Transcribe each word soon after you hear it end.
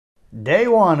Day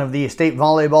one of the state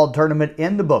volleyball tournament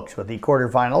in the books, with the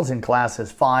quarterfinals in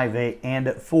classes 5A and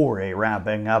 4A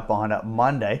wrapping up on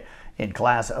Monday. In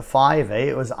class 5A,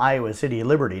 it was Iowa City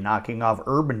Liberty knocking off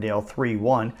Urbandale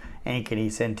 3-1. Ankeny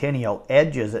Centennial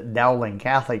edges at Dowling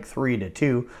Catholic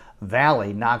 3-2.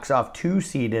 Valley knocks off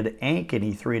two-seeded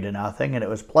Ankeny 3-0, and it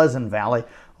was Pleasant Valley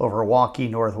over Waukee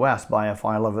Northwest by a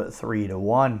final of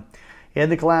 3-1. In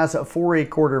the Class 4A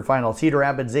quarterfinal, Cedar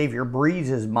Rapids Xavier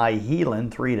breezes by Heelan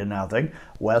 3-0.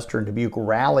 Western Dubuque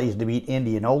rallies to beat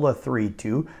Indianola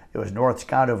 3-2. It was North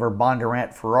Scott over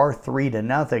Bondurant Farrar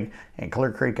 3-0. And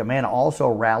Clear Creek Amana also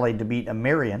rallied to beat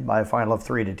Marion by a final of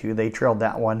 3-2. They trailed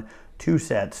that one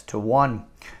 2-1.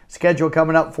 Schedule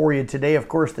coming up for you today. Of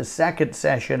course, the second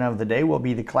session of the day will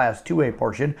be the Class 2A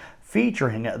portion,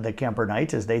 featuring the Kemper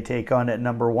Knights as they take on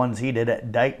number 1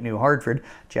 seeded Dike New Hartford.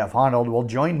 Jeff Honnold will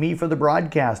join me for the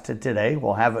broadcast today.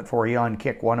 We'll have it for you on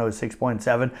Kick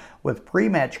 106.7 with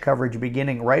pre-match coverage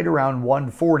beginning right around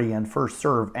 1:40 and first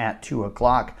serve at 2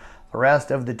 o'clock. The rest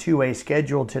of the 2A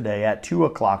schedule today at 2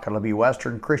 o'clock, it'll be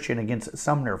Western Christian against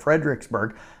Sumner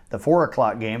Fredericksburg. The 4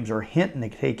 o'clock games are Hinton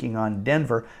taking on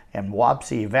Denver and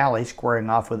Wapsie Valley squaring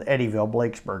off with Eddyville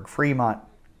Blakesburg Fremont.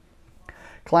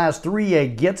 Class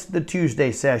 3A gets the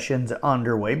Tuesday sessions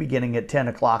underway beginning at 10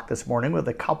 o'clock this morning with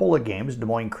a couple of games. Des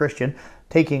Moines Christian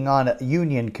taking on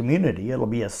Union Community. It'll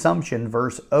be Assumption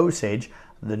versus Osage.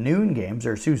 The noon games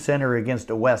are Sioux Center against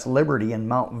West Liberty and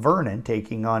Mount Vernon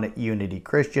taking on Unity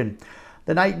Christian.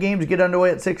 The night games get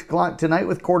underway at 6 o'clock tonight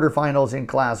with quarterfinals in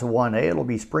Class 1A. It'll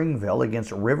be Springville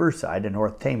against Riverside and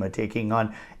North Tama taking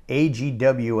on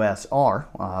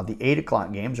AGWSR. The 8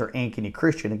 o'clock games are Ankeny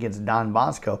Christian against Don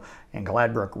Bosco and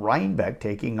Gladbrook Rhinebeck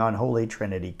taking on Holy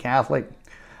Trinity Catholic.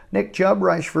 Nick Chubb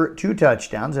rushed for 2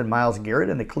 touchdowns, and Miles Garrett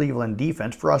and the Cleveland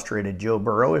defense frustrated Joe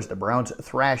Burrow as the Browns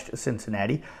thrashed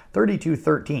Cincinnati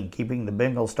 32-13, keeping the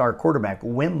Bengals star quarterback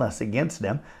winless against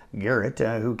them. Garrett,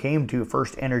 who came to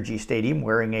First Energy Stadium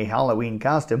wearing a Halloween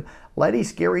costume, led a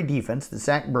scary defense to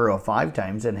sack Burrow 5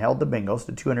 times and held the Bengals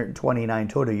to 229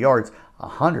 total yards,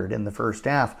 100 in the first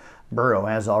half. Burrow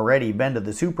has already been to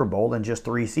the Super Bowl in just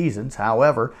 3 seasons.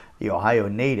 However, the Ohio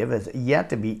native has yet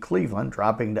to beat Cleveland,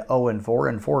 dropping to 0-4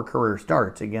 in 4 career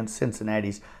starts against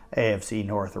Cincinnati's AFC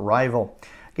North rival.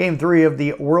 Game 3 of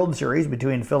the World Series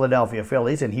between Philadelphia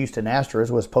Phillies and Houston Astros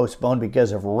was postponed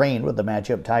because of rain, with the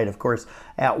matchup tied, of course,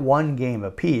 at 1 game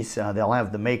apiece. They'll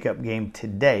have the makeup game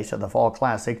today, so the Fall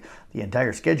Classic, the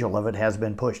entire schedule of it has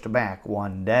been pushed back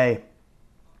 1 day.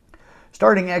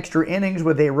 Starting extra innings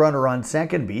with a runner on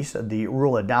second base, the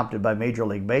rule adopted by Major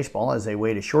League Baseball as a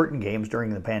way to shorten games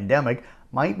during the pandemic,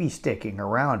 might be sticking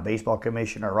around. Baseball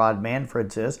Commissioner Rod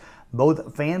Manfred says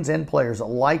both fans and players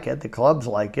like it, the clubs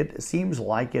like it. It seems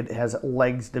like it has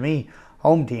legs to me.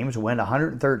 Home teams went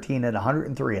 113 and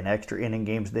 103 in extra inning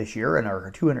games this year and are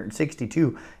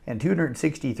 262 and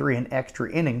 263 in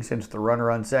extra innings since the runner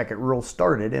on second rule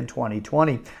started in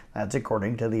 2020. That's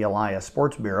according to the Elias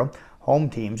Sports Bureau. Home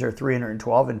teams are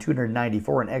 312 and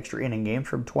 294 in extra inning games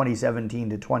from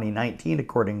 2017 to 2019,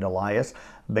 according to Elias.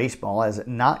 Baseball has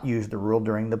not used the rule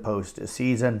during the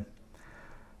postseason.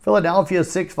 Philadelphia's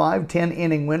 6-5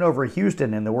 10-inning win over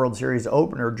Houston in the World Series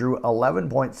opener drew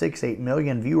 11.68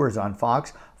 million viewers on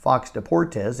Fox, Fox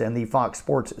Deportes, and the Fox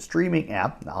Sports streaming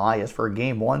app, the highest for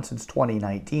Game 1 since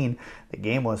 2019. The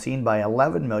game was seen by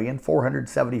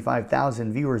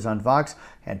 11,475,000 viewers on Fox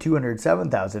and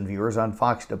 207,000 viewers on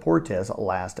Fox Deportes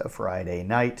last Friday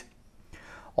night.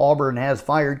 Auburn has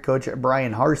fired coach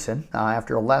Brian Harsin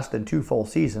after less than 2 full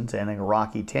seasons, ending a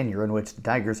rocky tenure in which the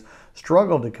Tigers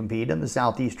struggled to compete in the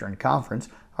Southeastern Conference.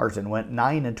 Harsin went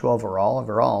 9-12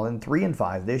 overall and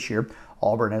 3-5 this year.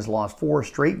 Auburn has lost 4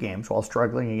 straight games while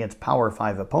struggling against Power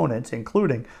 5 opponents,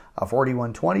 including a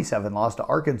 41-27 loss to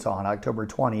Arkansas on October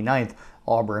 29th.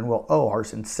 Auburn will owe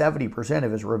Harsin 70%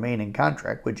 of his remaining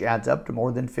contract, which adds up to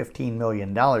more than $15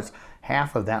 million.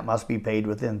 Half of that must be paid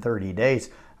within 30 days.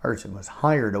 Harsin was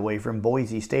hired away from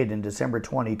Boise State in December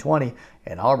 2020,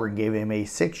 and Auburn gave him a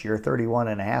 6-year,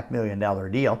 $31.5 million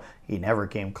deal. He never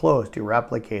came close to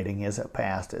replicating his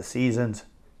past seasons.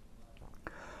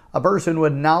 A person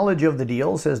with knowledge of the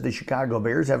deal says the Chicago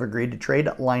Bears have agreed to trade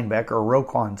linebacker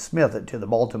Roquan Smith to the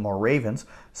Baltimore Ravens.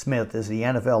 Smith is the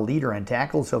NFL leader in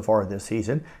tackles so far this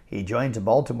season. He joins a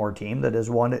Baltimore team that has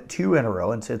won 2 in a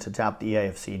row and sits atop the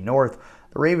AFC North.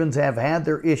 The Ravens have had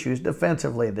their issues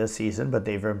defensively this season, but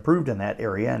they've improved in that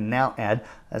area and now add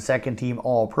a second-team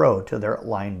All-Pro to their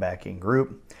linebacking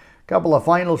group. Couple of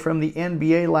finals from the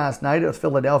NBA last night. It was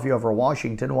Philadelphia over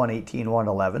Washington,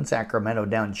 118-111. Sacramento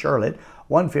down Charlotte,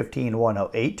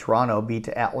 115-108. Toronto beat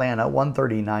Atlanta,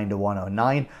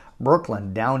 139-109.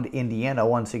 Brooklyn downed Indiana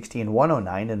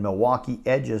 116-109, and Milwaukee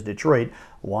edges Detroit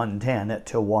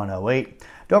 110-108.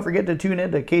 Don't forget to tune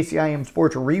in to KCIM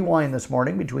Sports Rewind this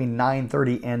morning between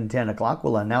 9:30 and 10 o'clock.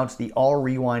 We'll announce the All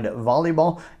Rewind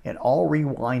Volleyball and All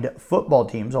Rewind Football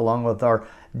teams, along with our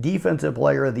Defensive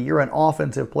Player of the Year and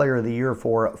Offensive Player of the Year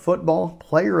for football,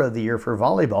 Player of the Year for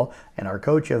volleyball, and our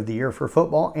Coach of the Year for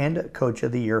football and Coach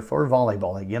of the Year for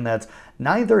volleyball. Again, that's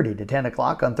 9:30 to 10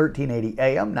 o'clock on 1380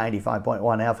 AM,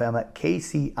 95.1 FM at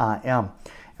KCIM.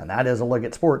 And that is a look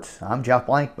at sports. I'm Jeff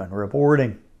Blankman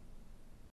reporting.